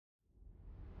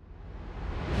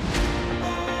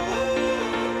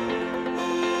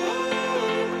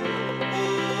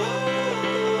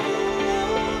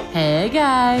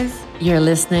guys, you're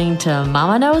listening to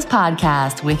Mama Knows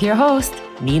Podcast with your host,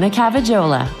 Nina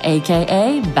Cavajola,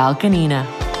 aka Balkanina.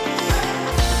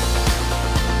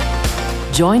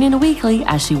 Join in weekly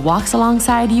as she walks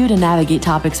alongside you to navigate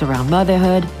topics around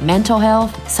motherhood, mental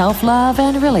health, self-love,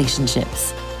 and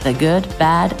relationships. The good,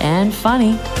 bad, and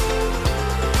funny.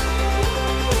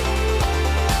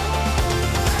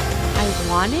 I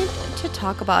wanted to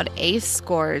talk about ACE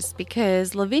scores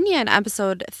because Lavinia in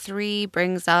episode 3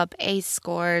 brings up ACE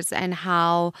scores and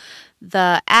how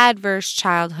the adverse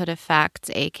childhood effects,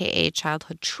 aka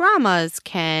childhood traumas,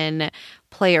 can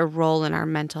play a role in our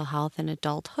mental health in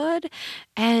adulthood.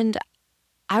 And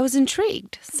I was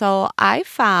intrigued. So I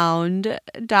found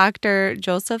Dr.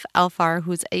 Joseph Elfar,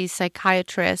 who's a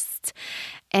psychiatrist,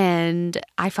 and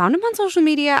I found him on social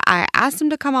media. I asked him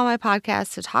to come on my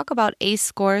podcast to talk about ACE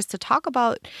scores, to talk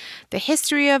about the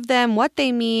history of them, what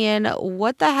they mean,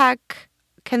 what the heck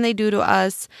can they do to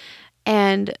us,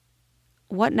 and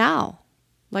what now?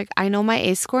 Like, I know my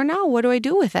ACE score now. What do I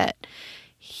do with it?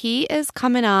 He is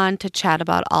coming on to chat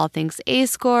about all things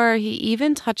ACE score. He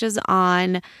even touches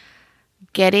on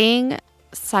getting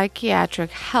psychiatric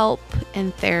help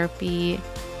and therapy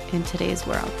in today's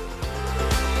world.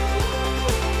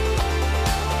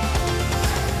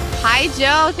 Hi,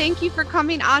 Joe. Thank you for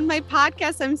coming on my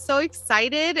podcast. I'm so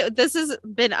excited. This has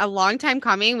been a long time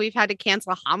coming. We've had to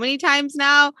cancel how many times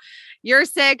now? You're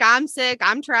sick. I'm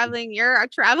traveling. You're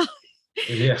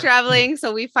traveling.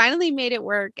 So we finally made it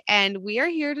work. And we are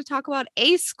here to talk about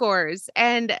ACE scores.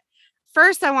 And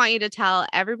first, I want you to tell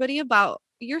everybody about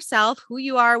yourself, who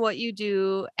you are, what you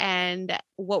do, and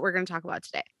what we're going to talk about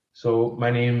today. So my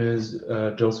name is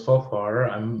Joseph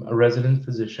Elfar. I'm a resident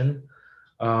physician.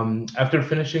 After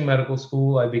finishing medical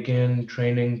school, I began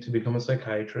training to become a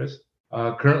psychiatrist.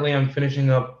 Currently, I'm finishing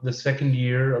up the second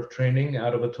year of training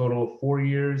out of a total of 4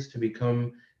 years to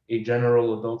become a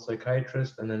general adult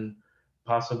psychiatrist, and then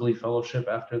possibly fellowship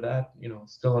after that,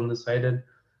 still undecided.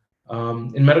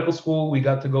 In medical school, we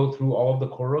got to go through all of the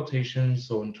core rotations,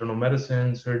 so internal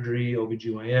medicine, surgery,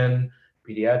 OBGYN,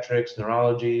 pediatrics,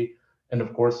 neurology, and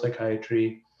of course,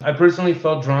 psychiatry. I personally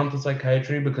felt drawn to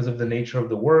psychiatry because of the nature of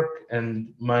the work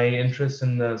and my interest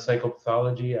in the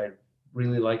psychopathology. I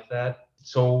really like that.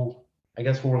 So I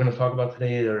guess what we're going to talk about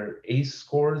today are ACE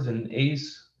scores, and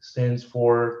ACE stands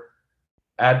for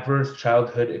Adverse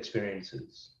Childhood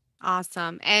Experiences.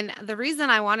 Awesome. And the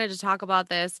reason I wanted to talk about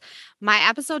this, my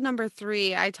episode number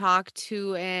 3, I talked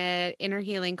to an inner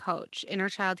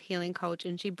child healing coach,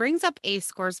 and she brings up ACE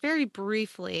scores very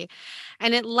briefly.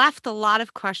 And it left a lot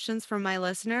of questions from my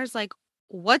listeners, like,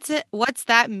 what's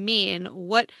that mean?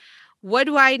 What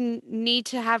do I need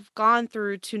to have gone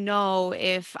through to know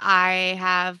if I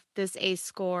have this ACE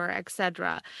score,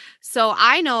 etc. So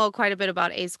I know quite a bit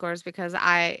about ACE scores because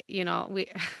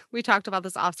we talked about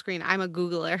this off screen. I'm a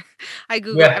Googler. I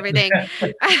Google everything.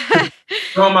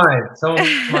 So am I. So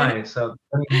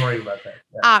don't even worry about that.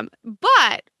 Yeah.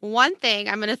 But one thing,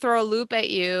 I'm going to throw a loop at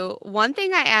you. One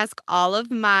thing I ask all of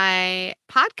my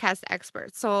podcast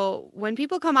experts. So when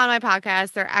people come on my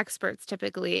podcast, they're experts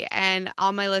typically, and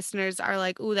all my listeners are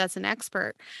like, "Ooh, that's an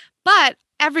expert." But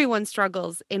everyone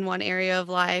struggles in one area of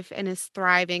life and is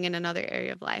thriving in another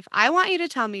area of life. I want you to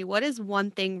tell me, what is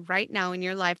one thing right now in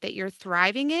your life that you're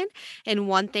thriving in, and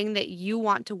one thing that you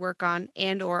want to work on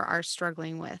and or are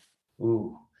struggling with?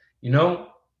 Ooh,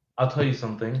 I'll tell you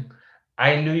something.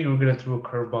 I knew you were going to throw a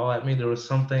curveball at me. There was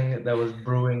something that was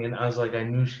brewing, and I was like, I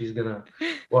knew she's going to.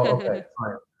 Well, okay,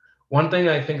 fine. One thing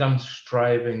I think I'm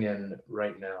striving in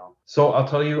right now. So I'll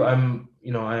tell you, I'm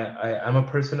a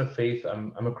person of faith.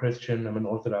 I'm a Christian. I'm an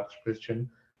Orthodox Christian.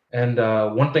 And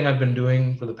one thing I've been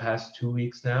doing for the past 2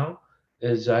 weeks now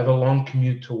is I have a long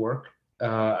commute to work.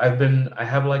 I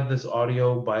have like this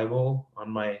audio Bible on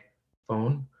my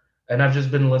phone, and I've just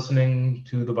been listening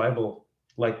to the Bible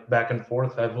like back and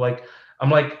forth. I'm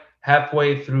like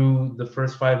halfway through the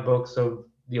first 5 books of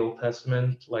the Old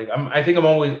Testament. I think I'm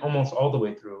almost all the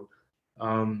way through.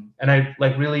 And I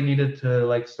like really needed to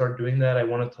like start doing that. I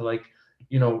wanted to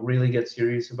really get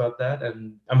serious about that,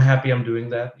 and I'm happy I'm doing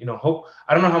that.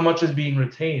 I don't know how much is being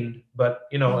retained, but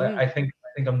I think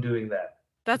I'm doing that.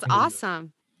 That's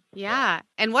awesome. Yeah.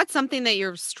 And what's something that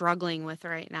you're struggling with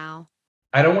right now?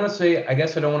 I don't want to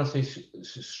say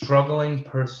struggling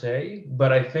per se,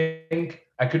 but I think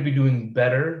I could be doing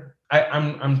better.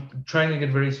 I'm trying to get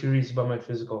very serious about my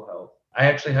physical health. I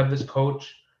actually have this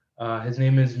coach. His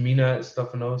name is Mina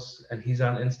Stefanos, and he's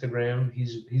on Instagram.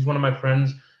 He's one of my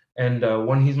friends, and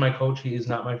when he's my coach, he is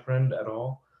not my friend at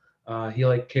all. He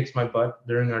like kicks my butt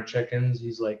during our check-ins.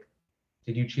 He's like,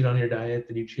 "Did you cheat on your diet?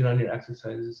 Did you cheat on your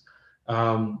exercises?"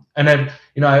 And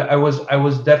I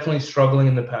was definitely struggling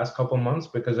in the past couple months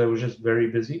because I was just very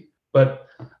busy. But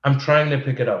I'm trying to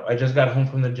pick it up. I just got home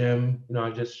from the gym. I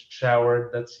just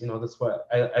showered. That's why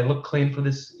I look clean for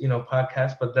this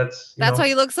podcast. But That's why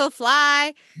you look so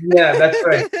fly. yeah, that's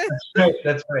right. That's right.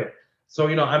 That's right. So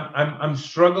I'm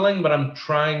struggling, but I'm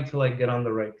trying to like get on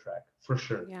the right track for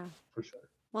sure. Yeah. For sure.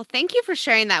 Well, thank you for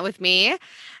sharing that with me.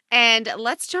 And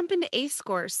let's jump into ACE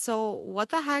scores. So, what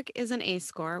the heck is an ACE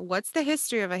score? What's the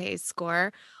history of a ACE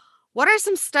score? What are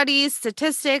some studies,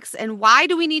 statistics, and why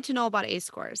do we need to know about ACE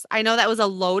scores? I know that was a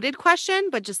loaded question,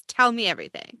 but just tell me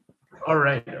everything. All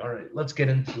right, all right. Let's get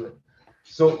into it.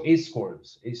 So ACE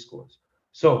scores, ACE scores.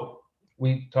 So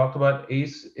we talked about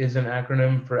ACE is an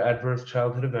acronym for Adverse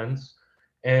Childhood Events,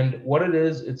 and what it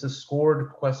is, it's a scored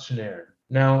questionnaire.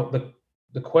 Now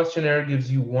the questionnaire gives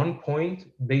you 1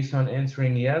 point based on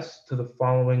answering yes to the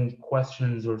following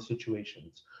questions or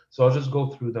situations. So I'll just go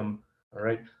through them. All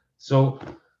right. So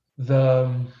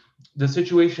the the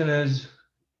situation is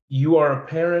you are a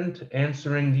parent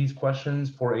answering these questions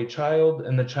for a child,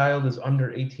 and the child is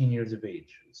under 18 years of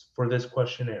age for this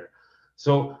questionnaire.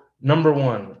 So, number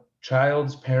one,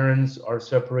 child's parents are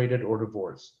separated or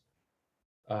divorced.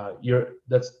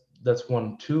 That's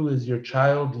one. Two is your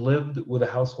child lived with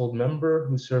a household member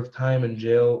who served time in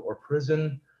jail or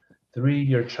prison. Three,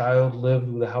 your child lived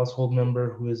with a household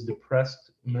member who is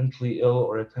depressed, mentally ill,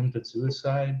 or attempted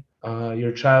suicide.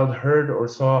 Your child heard or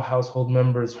saw household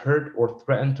members hurt or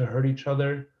threaten to hurt each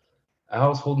other. A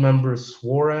household member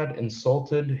swore at,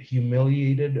 insulted,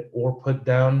 humiliated, or put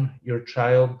down your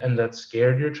child, and that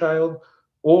scared your child.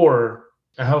 Or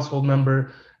a household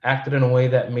member acted in a way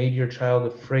that made your child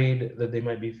afraid that they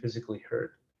might be physically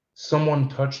hurt. Someone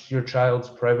touched your child's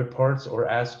private parts or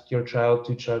asked your child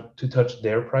to touch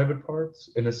their private parts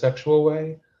in a sexual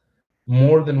way.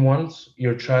 More than once,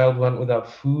 your child went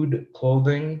without food,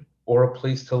 clothing, or a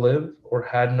place to live, or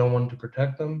had no one to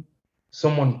protect them.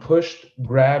 Someone pushed,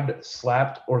 grabbed,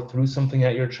 slapped, or threw something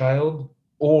at your child,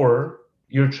 or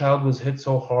your child was hit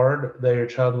so hard that your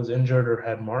child was injured or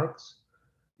had marks.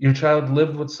 Your child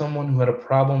lived with someone who had a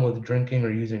problem with drinking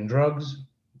or using drugs.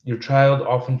 Your child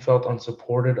often felt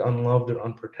unsupported, unloved, or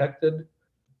unprotected.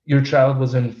 Your child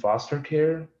was in foster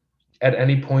care at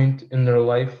any point in their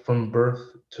life from birth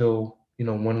till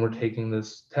when we're taking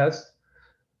this test.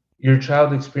 Your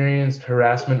child experienced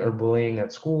harassment or bullying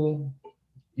at school.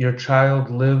 Your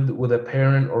child lived with a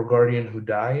parent or guardian who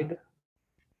died.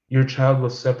 Your child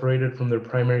was separated from their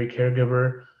primary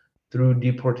caregiver through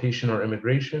deportation or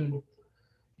immigration.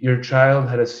 Your child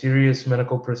had a serious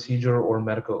medical procedure or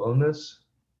medical illness.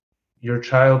 Your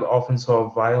child often saw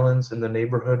violence in the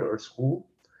neighborhood or school.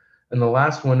 And the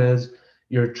last one is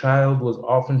your child was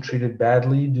often treated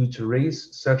badly due to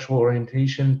race, sexual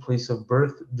orientation, place of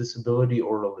birth, disability,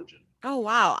 or religion. Oh,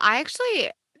 wow. I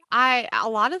a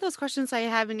lot of those questions I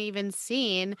haven't even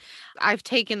seen. I've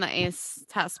taken the ACE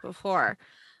test before.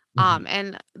 Mhm.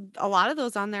 And a lot of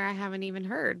those on there I haven't even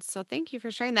heard. So thank you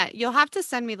for sharing that. You'll have to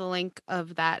send me the link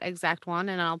of that exact one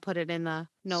and I'll put it in the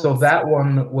So notes. that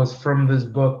one was from this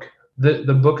book.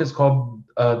 The book is called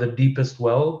The Deepest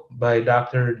Well by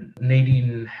Dr.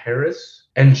 Nadine Harris.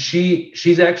 And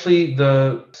she's actually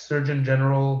the Surgeon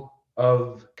General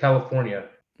of California.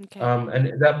 Okay.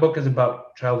 And that book is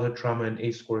about childhood trauma and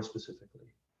ACE score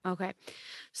specifically. Okay.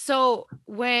 So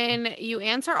when you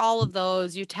answer all of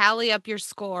those, you tally up your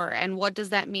score. And what does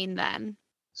that mean then?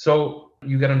 So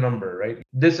you get a number, right?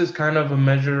 This is kind of a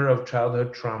measure of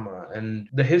childhood trauma. And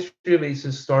the history of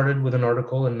ACEs started with an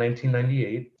article in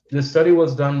 1998. The study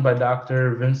was done by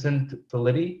Dr. Vincent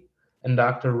Felitti and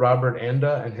Dr. Robert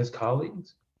Anda and his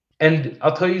colleagues. And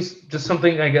I'll tell you just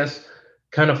something, I guess,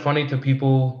 kind of funny to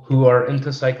people who are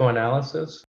into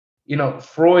psychoanalysis.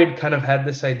 Freud kind of had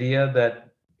this idea that,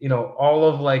 all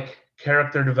of like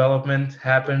character development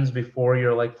happens before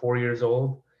you're like 4 years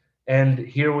old. And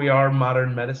here we are,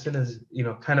 modern medicine is,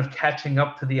 kind of catching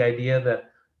up to the idea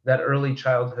that that early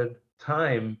childhood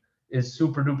time is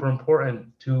super duper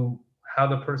important to how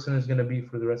the person is going to be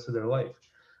for the rest of their life,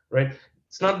 right?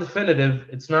 It's not definitive,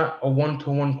 it's not a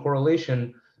one-to-one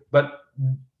correlation, but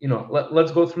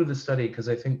let's go through the study because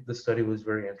I think the study was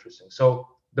very interesting. So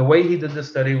the way he did the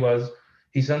study was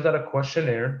he sent out a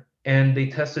questionnaire and they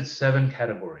tested 7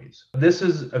 categories. This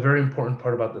is a very important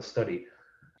part about the study.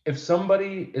 If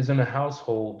somebody is in a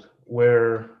household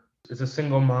where it's a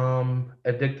single mom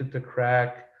addicted to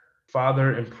crack,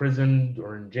 father imprisoned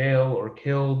or in jail or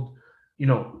killed,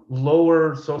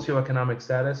 lower socioeconomic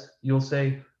status, you'll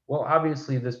say, well,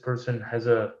 obviously this person has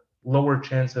a lower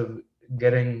chance of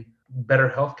getting better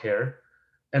health care.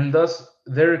 And thus,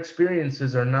 their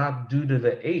experiences are not due to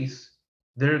the ACE,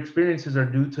 Their experiences are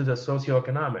due to the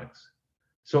socioeconomics.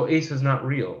 So ACE is not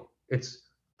real. It's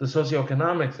the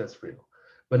socioeconomics that's real.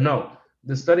 But no,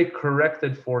 the study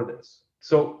corrected for this.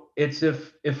 So it's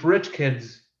if rich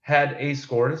kids had A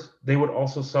scores, they would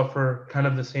also suffer kind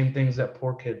of the same things that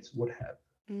poor kids would have,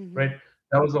 Hmm. right?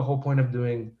 That was the whole point of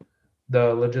doing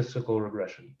the logistical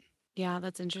regression. Yeah,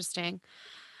 that's interesting.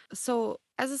 So,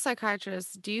 as a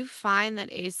psychiatrist, do you find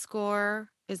that ACE score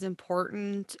is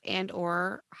important, and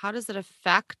or how does it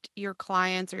affect your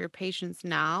clients or your patients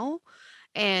now?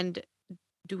 And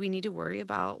do we need to worry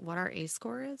about what our ACE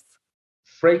score is?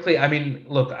 Frankly, I mean,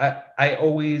 look, I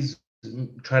always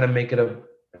try to make it a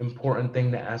important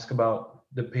thing to ask about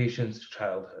the patient's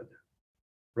childhood,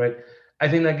 right? I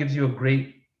think that gives you a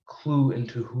great clue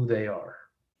into who they are,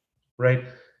 right?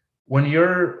 When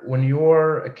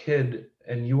you're a kid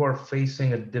and you are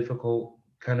facing a difficult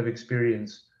kind of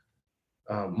experience,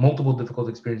 multiple difficult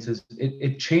experiences,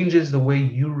 it changes the way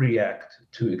you react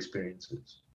to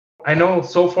experiences. I know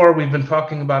so far we've been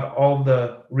talking about all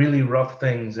the really rough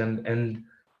things, and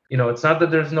it's not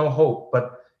that there's no hope,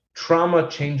 but trauma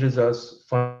changes us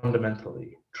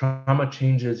fundamentally. Trauma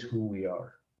changes who we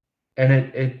are, and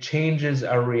it changes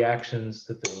our reactions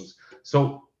to things.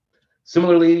 So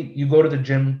similarly, you go to the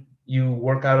gym, you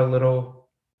work out a little,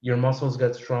 your muscles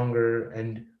get stronger,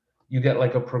 and you get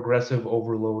like a progressive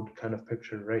overload kind of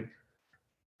picture, right?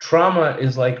 Trauma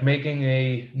is like making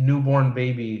a newborn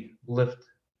baby lift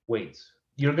weights.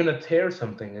 You're going to tear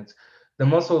something. The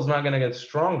muscle is not going to get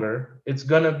stronger. It's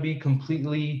going to be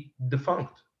completely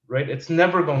defunct, right? It's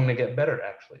never going to get better,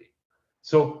 actually.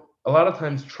 So a lot of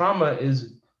times trauma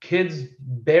is kids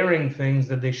bearing things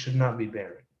that they should not be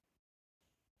bearing.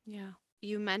 Yeah.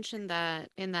 You mentioned that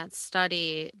in that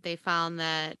study, they found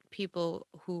that people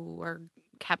who were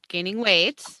kept gaining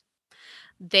weight,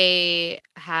 they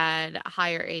had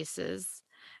higher ACEs.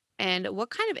 And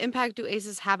what kind of impact do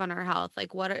ACEs have on our health?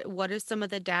 Like what are some of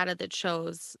the data that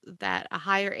shows that a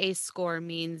higher ACE score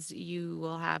means you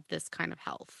will have this kind of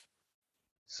health?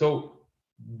 So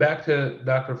back to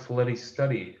Dr. Folletti's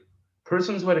study,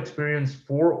 persons who had experienced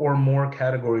four or more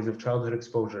categories of childhood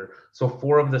exposure, so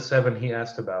four of the seven he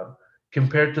asked about,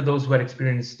 compared to those who had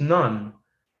experienced none,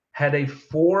 had a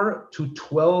 4 to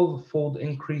 12-fold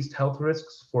increased health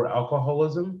risks for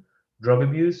alcoholism, drug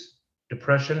abuse,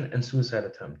 depression, and suicide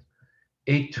attempt.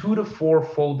 A 2 to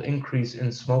 4-fold increase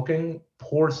in smoking,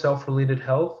 poor self-related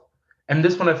health, and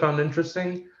this one I found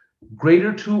interesting,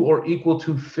 greater to or equal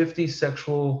to 50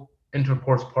 sexual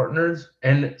intercourse partners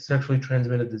and sexually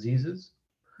transmitted diseases,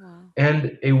 Wow.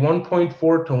 and a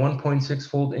 1.4 to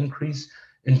 1.6-fold increase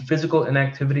in physical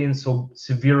inactivity and so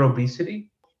severe obesity.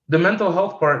 The mental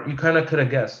health part, you kind of could have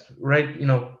guessed, right?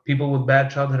 People with bad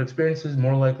childhood experiences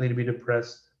more likely to be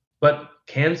depressed. But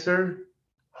cancer,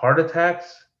 heart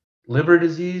attacks, liver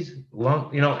disease,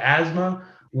 lung, asthma,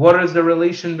 what is the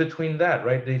relation between that,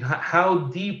 right? How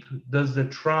deep does the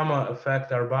trauma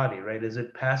affect our body, right? Is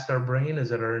it past our brain?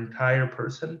 Is it our entire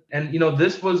person? And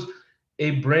this was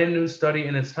a brand new study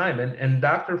in its time, and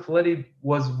Dr. Folletti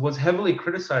was heavily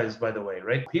criticized, by the way,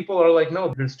 right? People are like,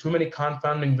 no, there's too many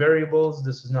confounding variables.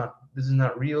 This is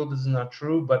not real. This is not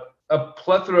true. But a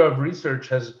plethora of research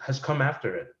has come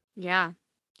after it. Yeah.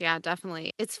 Yeah,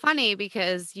 definitely. It's funny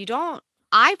because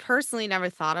I personally never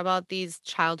thought about these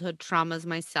childhood traumas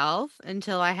myself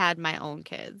until I had my own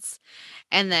kids.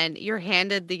 And then you're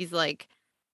handed these like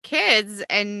kids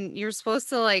and you're supposed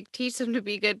to like teach them to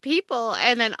be good people,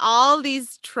 and then all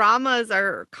these traumas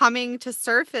are coming to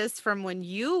surface from when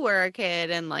you were a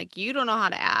kid and like you don't know how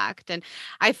to act. And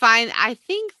I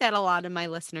think that a lot of my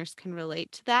listeners can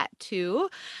relate to that too.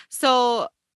 So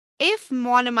if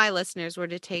one of my listeners were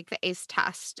to take the ACE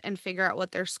test and figure out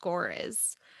what their score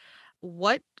is,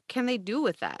 what can they do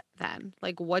with that then?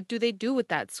 Like what do they do with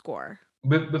that score?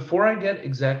 But before I get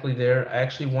exactly there, I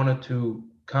actually wanted to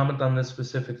comment on this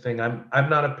specific thing. I'm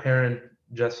not a parent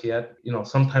just yet.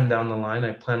 Sometime down the line,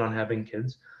 I plan on having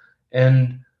kids,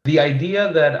 and the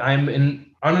idea that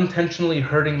unintentionally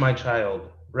hurting my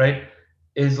child, right,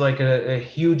 is like a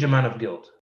huge amount of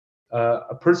guilt.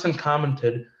 A person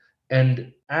commented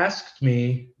and asked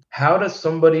me, how does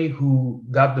somebody who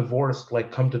got divorced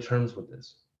like come to terms with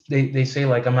this? They say,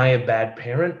 like, am I a bad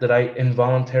parent that I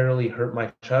involuntarily hurt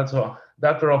my child? So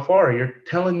Dr. Alfar, you're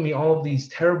telling me all of these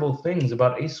terrible things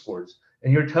about ACE scores,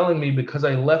 and you're telling me because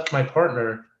I left my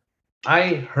partner,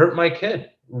 I hurt my kid.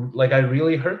 Like, I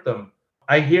really hurt them.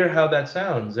 I hear how that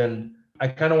sounds, and I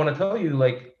kind of want to tell you,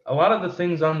 like, a lot of the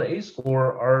things on the ACE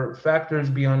score are factors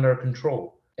beyond our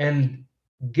control. And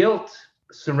guilt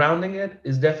surrounding it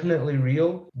is definitely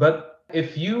real. But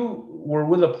if you were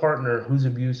with a partner who's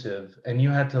abusive and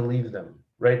you had to leave them,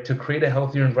 right? To create a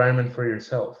healthier environment for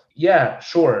yourself. Yeah,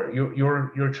 sure,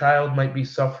 your child might be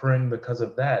suffering because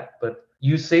of that, but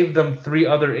you saved them three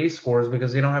other ACE scores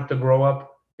because they don't have to grow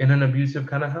up in an abusive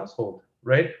kind of household,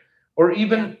 right? Or Yeah.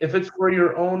 even if it's for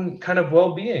your own kind of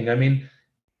well-being. I mean,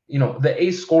 the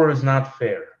ACE score is not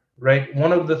fair, right?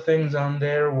 One of the things on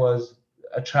there was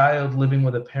a child living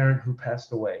with a parent who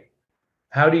passed away.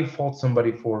 How do you fault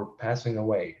somebody for passing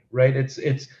away, right?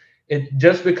 It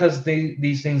just because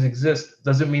these things exist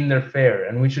doesn't mean they're fair,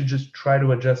 and we should just try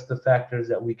to adjust the factors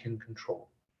that we can control.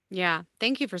 Yeah.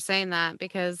 Thank you for saying that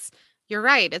because you're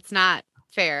right. It's not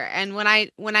fair. And when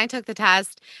I took the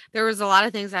test, there was a lot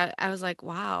of things that I was like,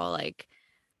 wow, like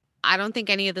I don't think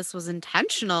any of this was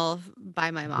intentional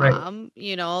by my Right. mom,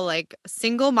 like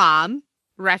single mom,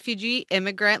 refugee,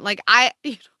 immigrant. Like I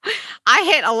hit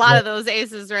a lot Right. of those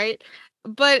aces, right?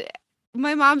 But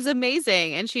my mom's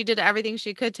amazing and she did everything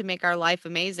she could to make our life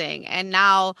amazing. And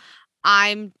now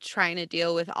I'm trying to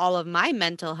deal with all of my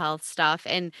mental health stuff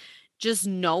and just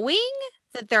knowing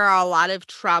that there are a lot of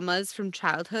traumas from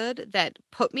childhood that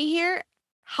put me here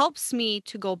helps me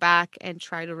to go back and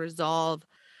try to resolve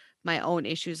my own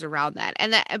issues around that.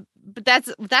 And but that's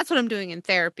what I'm doing in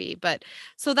therapy. But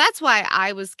so that's why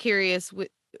I was curious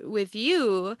with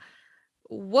you,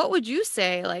 what would you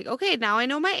say? Like, okay, now I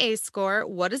know my ACE score.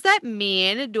 What does that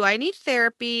mean? Do I need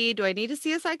therapy? Do I need to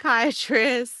see a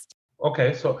psychiatrist?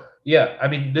 Okay, so yeah, I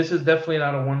mean, this is definitely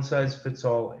not a one size fits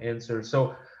all answer.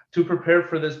 So to prepare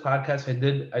for this podcast,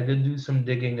 I did do some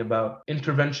digging about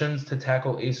interventions to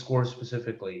tackle ACE scores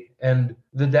specifically. And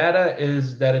the data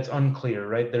is that it's unclear,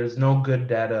 right? There's no good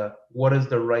data. What is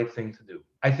the right thing to do?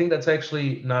 I think that's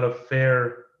actually not a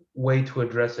fair way to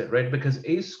address it, right? Because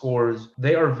ACE scores,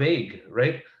 they are vague,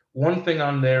 right? One thing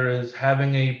on there is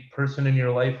having a person in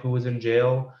your life who is in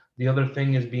jail. The other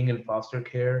thing is being in foster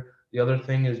care. The other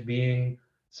thing is being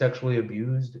sexually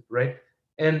abused, right?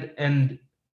 And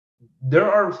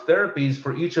there are therapies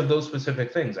for each of those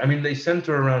specific things. I mean, they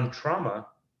center around trauma,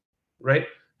 right?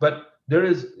 But there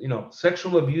is,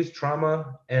 sexual abuse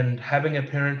trauma and having a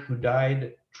parent who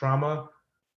died trauma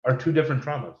are two different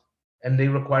traumas, and they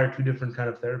require two different kind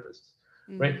of therapists,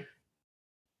 right? Hmm.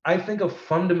 I think a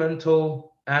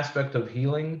fundamental aspect of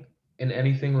healing in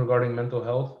anything regarding mental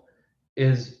health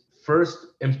is first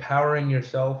empowering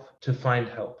yourself to find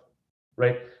help,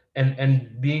 right?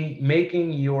 And being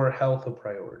making your health a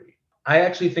priority. I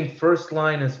actually think first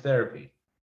line is therapy,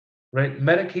 right?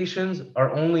 Medications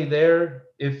are only there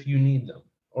if you need them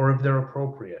or if they're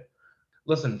appropriate.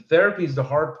 Listen, therapy is the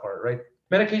hard part, right?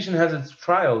 Medication has its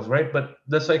trials, right? But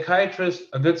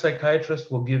a good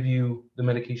psychiatrist will give you the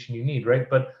medication you need, right?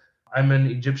 But I'm an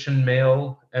Egyptian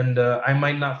male, and I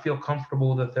might not feel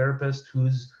comfortable with a therapist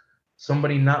who's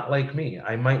somebody not like me.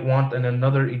 I might want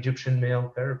another Egyptian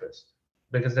male therapist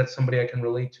because that's somebody I can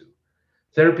relate to.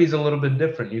 Therapy is a little bit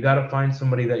different. You got to find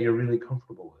somebody that you're really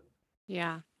comfortable with.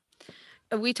 Yeah.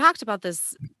 We talked about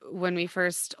this when we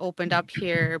first opened up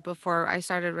here before I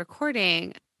started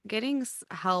recording. Getting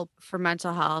help for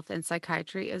mental health and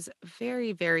psychiatry is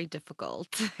very, very difficult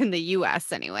in the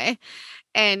US anyway.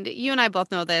 And you and I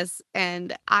both know this.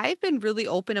 And I've been really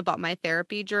open about my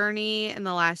therapy journey in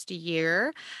the last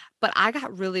year, but I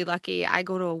got really lucky. I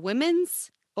go to a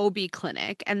women's OB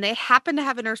clinic and they happen to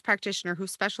have a nurse practitioner who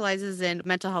specializes in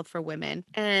mental health for women.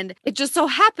 And it just so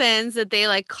happens that they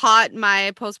like caught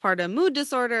my postpartum mood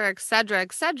disorder, et cetera,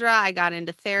 et cetera. I got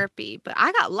into therapy, but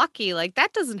I got lucky. Like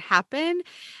that doesn't happen.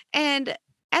 And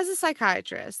as a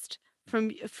psychiatrist,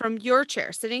 from your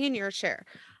chair, sitting in your chair,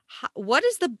 what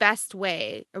is the best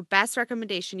way or best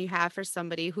recommendation you have for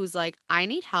somebody who's like, I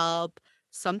need help,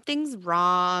 something's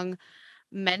wrong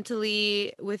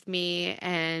mentally with me,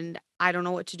 and I don't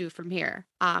know what to do from here?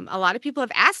 A lot of people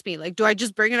have asked me, like, do I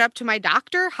just bring it up to my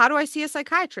doctor? How do I see a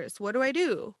psychiatrist? What do I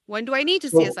do? When do I need to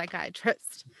see a Well,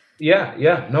 psychiatrist?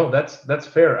 yeah, no, that's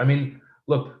fair. I mean,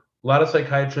 look, a lot of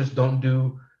psychiatrists don't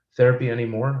do therapy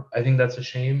anymore. I think that's a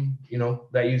shame.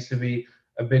 That used to be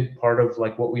a big part of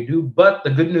like what we do. But the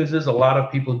good news is a lot of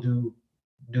people do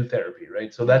therapy,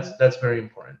 right? So Hmm. that's very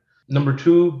important. Number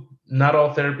two, not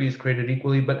all therapy is created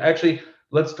equally, but actually,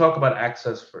 let's talk about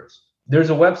access first. There's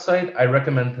a website I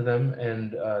recommend to them,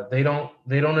 and they don't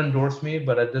endorse me,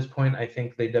 but at this point, I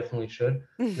think they definitely should.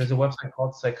 There's a website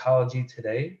called Psychology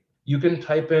Today. You can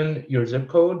type in your zip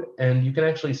code, and you can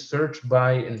actually search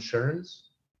by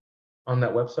insurance on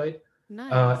that website,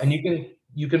 and Nice.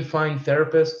 you can find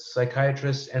therapists,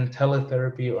 psychiatrists, and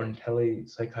teletherapy or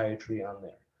telepsychiatry on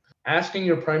there. Asking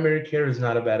your primary care is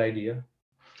not a bad idea.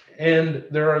 And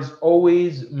there is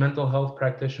always mental health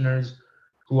practitioners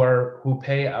who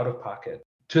pay out of pocket.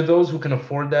 To those who can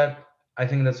afford that, I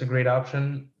think that's a great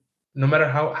option. no matter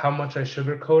how much I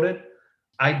sugarcoat it,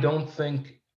 I don't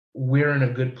think we're in a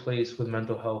good place with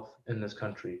mental health in this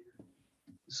country.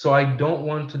 So I don't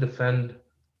want to defend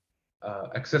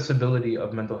accessibility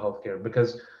of mental health care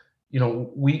because,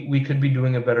 we could be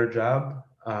doing a better job.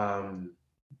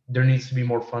 There needs to be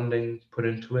more funding put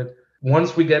into it.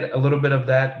 Once we get a little bit of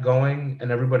that going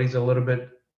and everybody's a little bit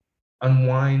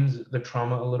unwinds the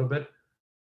trauma a little bit,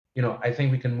 I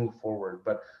think we can move forward.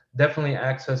 But definitely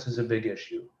access is a big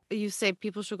issue. You say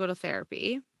people should go to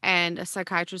therapy, and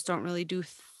psychiatrists don't really do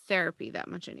therapy that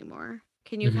much anymore.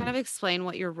 Can you kind Mhm. of explain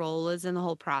what your role is in the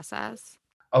whole process?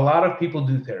 A lot of people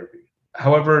do therapy.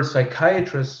 However,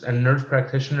 psychiatrists and nurse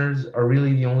practitioners are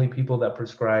really the only people that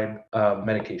prescribe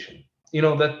medication.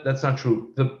 That's not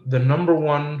true. The number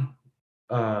one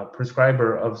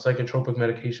prescriber of psychotropic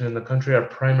medication in the country are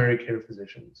primary care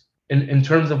physicians. In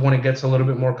terms of when it gets a little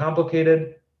bit more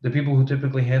complicated, the people who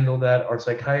typically handle that are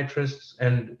psychiatrists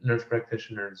and nurse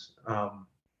practitioners,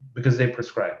 because they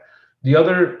prescribe. The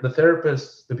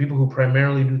therapists, the people who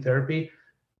primarily do therapy,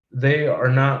 they are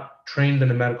not trained in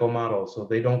a medical model, so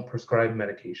they don't prescribe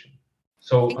medication.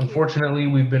 So Thank you. unfortunately,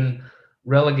 we've been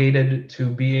relegated to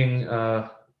being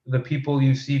the people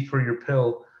you see for your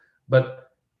pill,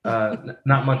 but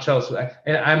not much else.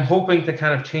 And I'm hoping to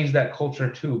kind of change that culture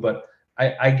too. But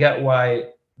I get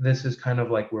why this is kind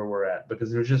of like where we're at,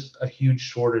 because there's just a huge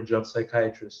shortage of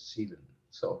psychiatrists even.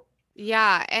 So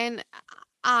Yeah, and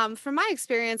from my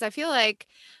experience, I feel like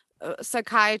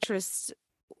psychiatrists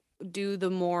do the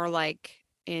more like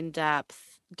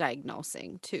in-depth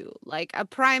diagnosing too. Like a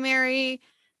primary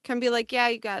can be like, yeah,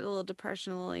 you got a little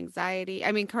depression, a little anxiety.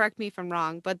 I mean, correct me if I'm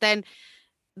wrong, but then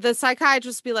the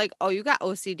psychiatrist be like, oh, you got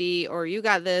OCD or you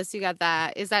got this, you got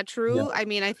that. Is that yeah. true? I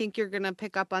mean, I think you're gonna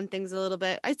pick up on things a little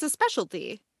bit. It's a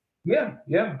specialty. Yeah,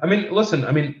 yeah. I mean, listen,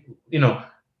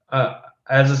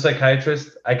 as a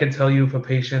psychiatrist, I can tell you if a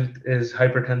patient is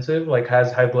hypertensive, like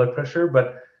has high blood pressure,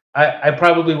 but I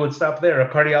probably would stop there. A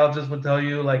cardiologist would tell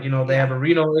you, like, they Yeah. have a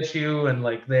renal issue and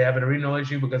like they have a renal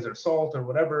issue because they're salt or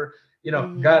whatever.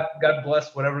 Mm-hmm. God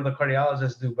bless whatever the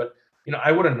cardiologists do, but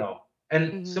I wouldn't know.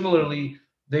 And Mm-hmm. similarly,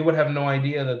 they would have no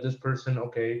idea that this person,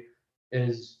 okay,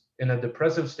 is in a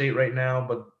depressive state right now,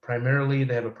 but primarily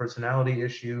they have a personality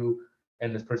issue,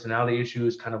 and this personality issue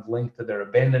is kind of linked to their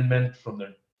abandonment from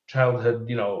their childhood,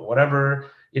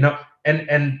 whatever,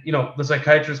 and the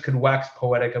psychiatrist could wax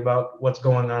poetic about what's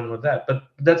going on with that, but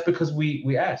that's because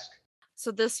we ask.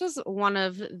 So this was one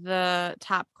of the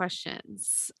top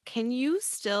questions. Can you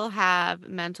still have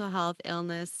mental health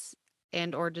illness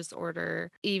and or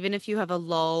disorder even if you have a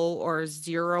low or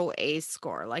 0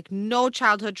 score, like no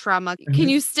childhood trauma? Can Mhm.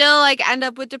 you still like end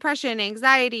up with depression,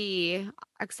 anxiety,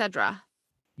 etc.?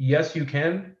 Yes, you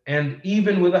can, and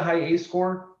even with a high A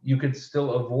score, you could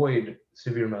still avoid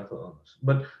severe mental illness.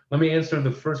 But let me answer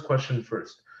the first question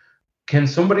first. Can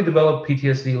somebody develop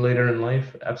PTSD later in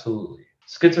life? Absolutely.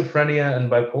 Schizophrenia and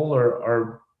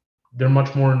bipolar they're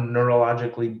much more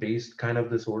neurologically based kind of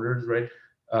disorders, right?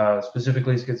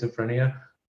 Specifically schizophrenia.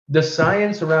 The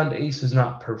science around ACE is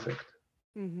not perfect,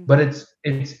 Mm-hmm. but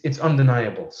it's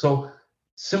undeniable. So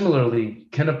similarly,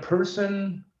 can a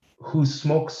person who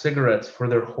smokes cigarettes for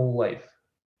their whole life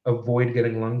avoid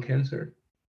getting lung cancer?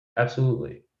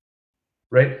 Absolutely.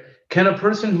 Right? Can a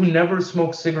person who never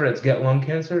smokes cigarettes get lung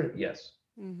cancer? Yes.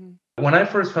 Mm-hmm. When I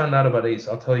first found out about ACE,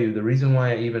 I'll tell you the reason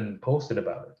why I even posted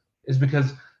about it is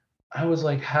because I was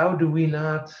like, how do we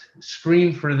not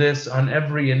screen for this on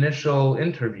every initial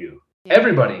interview? Yeah.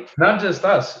 Everybody, not just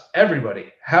us,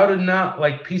 everybody. How do not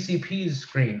like PCPs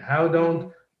screen? How don't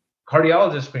Mm-hmm.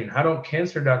 cardiologists screen? How don't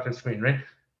cancer doctors screen, right?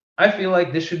 I feel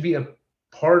like this should be a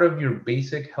part of your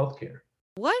basic healthcare.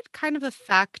 What kind of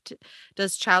effect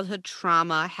does childhood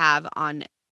trauma have on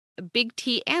big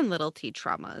T and little T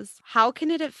traumas? How can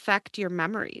it affect your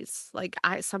memories? Like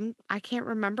I can't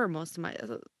remember most of my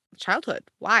childhood.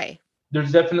 Why?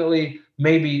 There's definitely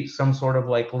maybe some sort of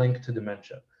like link to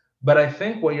dementia. But I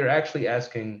think what you're actually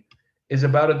asking is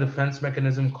about a defense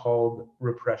mechanism called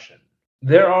repression.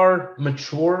 There are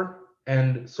mature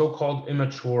and so-called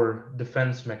immature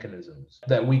defense mechanisms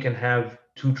that we can have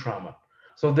to trauma.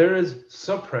 So there is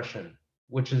suppression,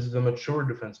 which is the mature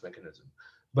defense mechanism.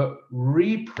 But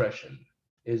repression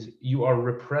is you are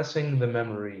repressing the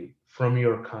memory from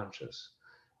your consciousness.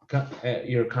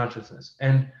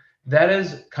 And that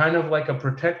is kind of like a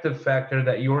protective factor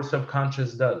that your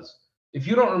subconscious does. If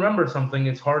you don't remember something,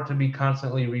 it's hard to be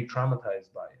constantly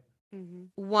re-traumatized by it. Mhm.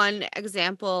 One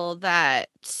example that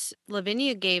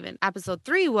Lavinia gave in episode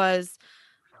 3 was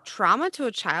trauma to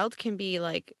a child can be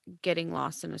like getting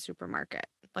lost in a supermarket.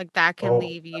 Like that can Oh,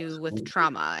 leave you with absolutely.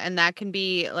 trauma. And that can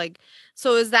be like,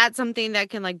 so is that something that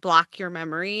can like block your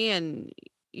memory and,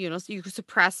 so you can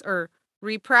suppress or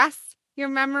repress your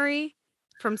memory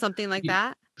from something like Y-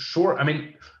 that? Sure. I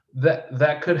mean,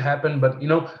 that could happen, but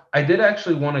I did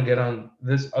actually want to get on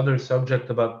this other subject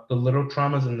about the little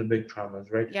traumas and the big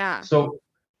traumas, right? Yeah. So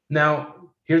now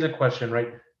here's a question,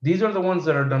 right? These are the ones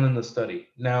that are done in the study.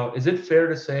 Now, is it fair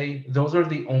to say those are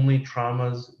the only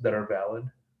traumas that are valid?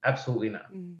 Absolutely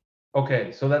not. Mm.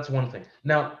 Okay, so that's one thing.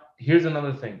 Now, here's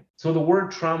another thing. So the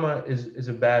word trauma is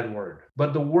a bad word,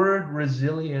 but the word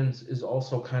resilience is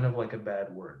also kind of like a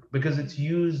bad word because it's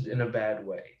used in a bad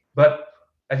way. But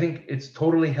I think it's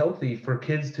totally healthy for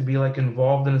kids to be like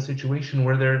involved in a situation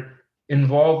where they're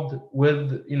involved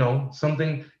with,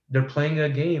 something, they're playing a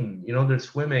game, they're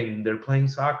swimming, they're playing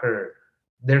soccer,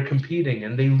 they're competing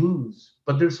and they lose,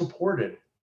 but they're supported,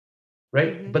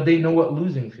 right? Mm-hmm. But they know what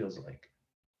losing feels like,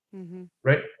 Mm-hmm.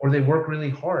 right? Or they work really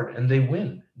hard and they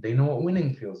win. They know what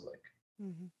winning feels like.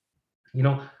 Mm-hmm. You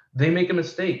know, they make a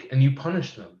mistake and you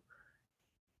punish them.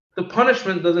 The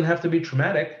punishment doesn't have to be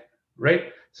traumatic,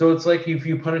 right? So it's like if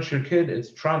you punish your kid,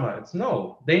 it's trauma. It's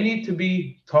no. They need to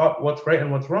be taught what's right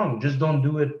and what's wrong. Just don't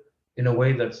do it in a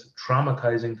way that's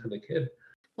traumatizing to the kid.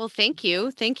 Well, thank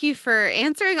you. Thank you for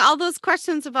answering all those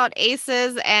questions about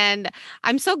ACEs. And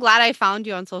I'm so glad I found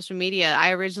you on social media.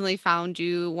 I originally found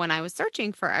you when I was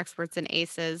searching for experts in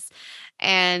ACEs.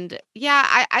 And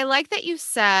yeah, I like that you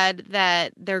said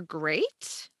that they're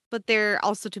great, but they're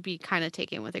also to be kind of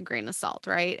taken with a grain of salt,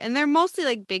 right? And they're mostly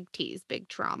like big T's, big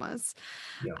traumas.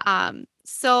 Yeah.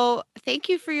 So thank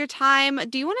you for your time.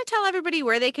 Do you want to tell everybody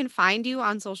where they can find you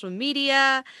on social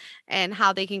media and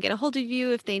how they can get a hold of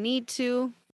you if they need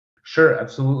to? Sure,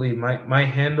 absolutely. My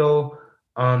handle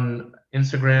on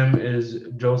Instagram is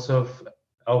Joseph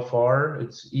Elfar.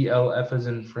 It's ELF as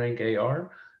in Frank AR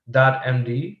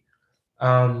 .md.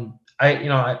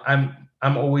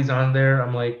 I'm always on there.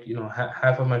 I'm like,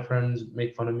 half of my friends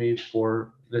make fun of me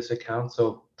for this account,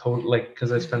 so like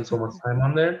because I spend so much time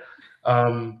on there.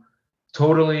 Um,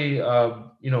 totally,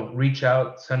 reach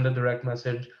out, send a direct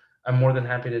message. I'm more than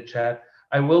happy to chat.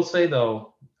 I will say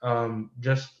though,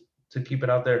 just to keep it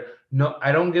out there, no,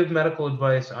 I don't give medical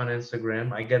advice on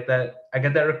Instagram. I get that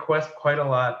request quite a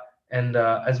lot, and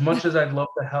as much as I'd love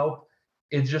to help,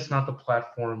 it's just not the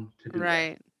platform to do that.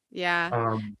 Right.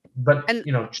 Yeah. But And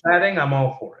chatting, I'm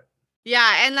all for it.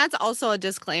 yeah, and that's also a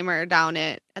disclaimer down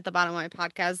at the bottom of my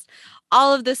podcast.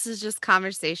 All of this is just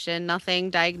conversation,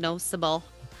 nothing diagnosable.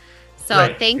 So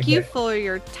Right. thank you Exactly. for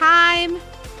your time.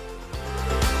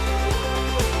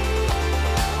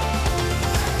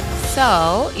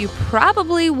 So you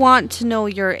probably want to know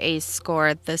your ACE score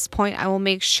at this point. I will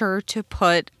make sure to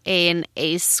put an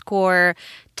ACE score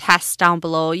test down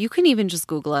below. You can even just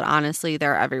Google it, honestly,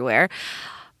 they're everywhere.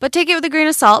 But take it with a grain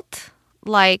of salt,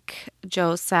 like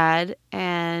Joe said.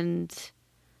 And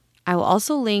I will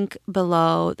also link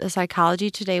below the Psychology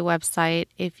Today website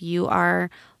if you are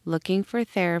looking for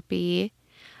therapy.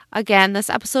 Again, this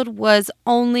episode was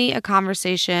only a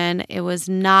conversation. It was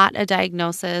not a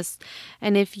diagnosis.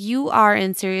 And if you are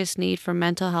in serious need for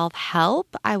mental health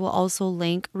help, I will also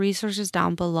link resources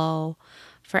down below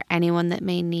for anyone that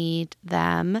may need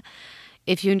them.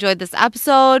 If you enjoyed this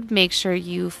episode, make sure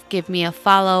you give me a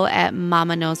follow at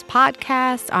Mama Knows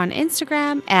Podcast on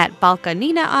Instagram, at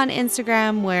Balkanina on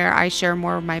Instagram, where I share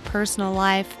more of my personal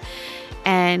life.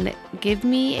 And give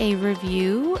me a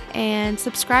review and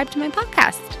subscribe to my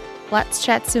podcast. Let's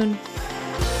chat soon.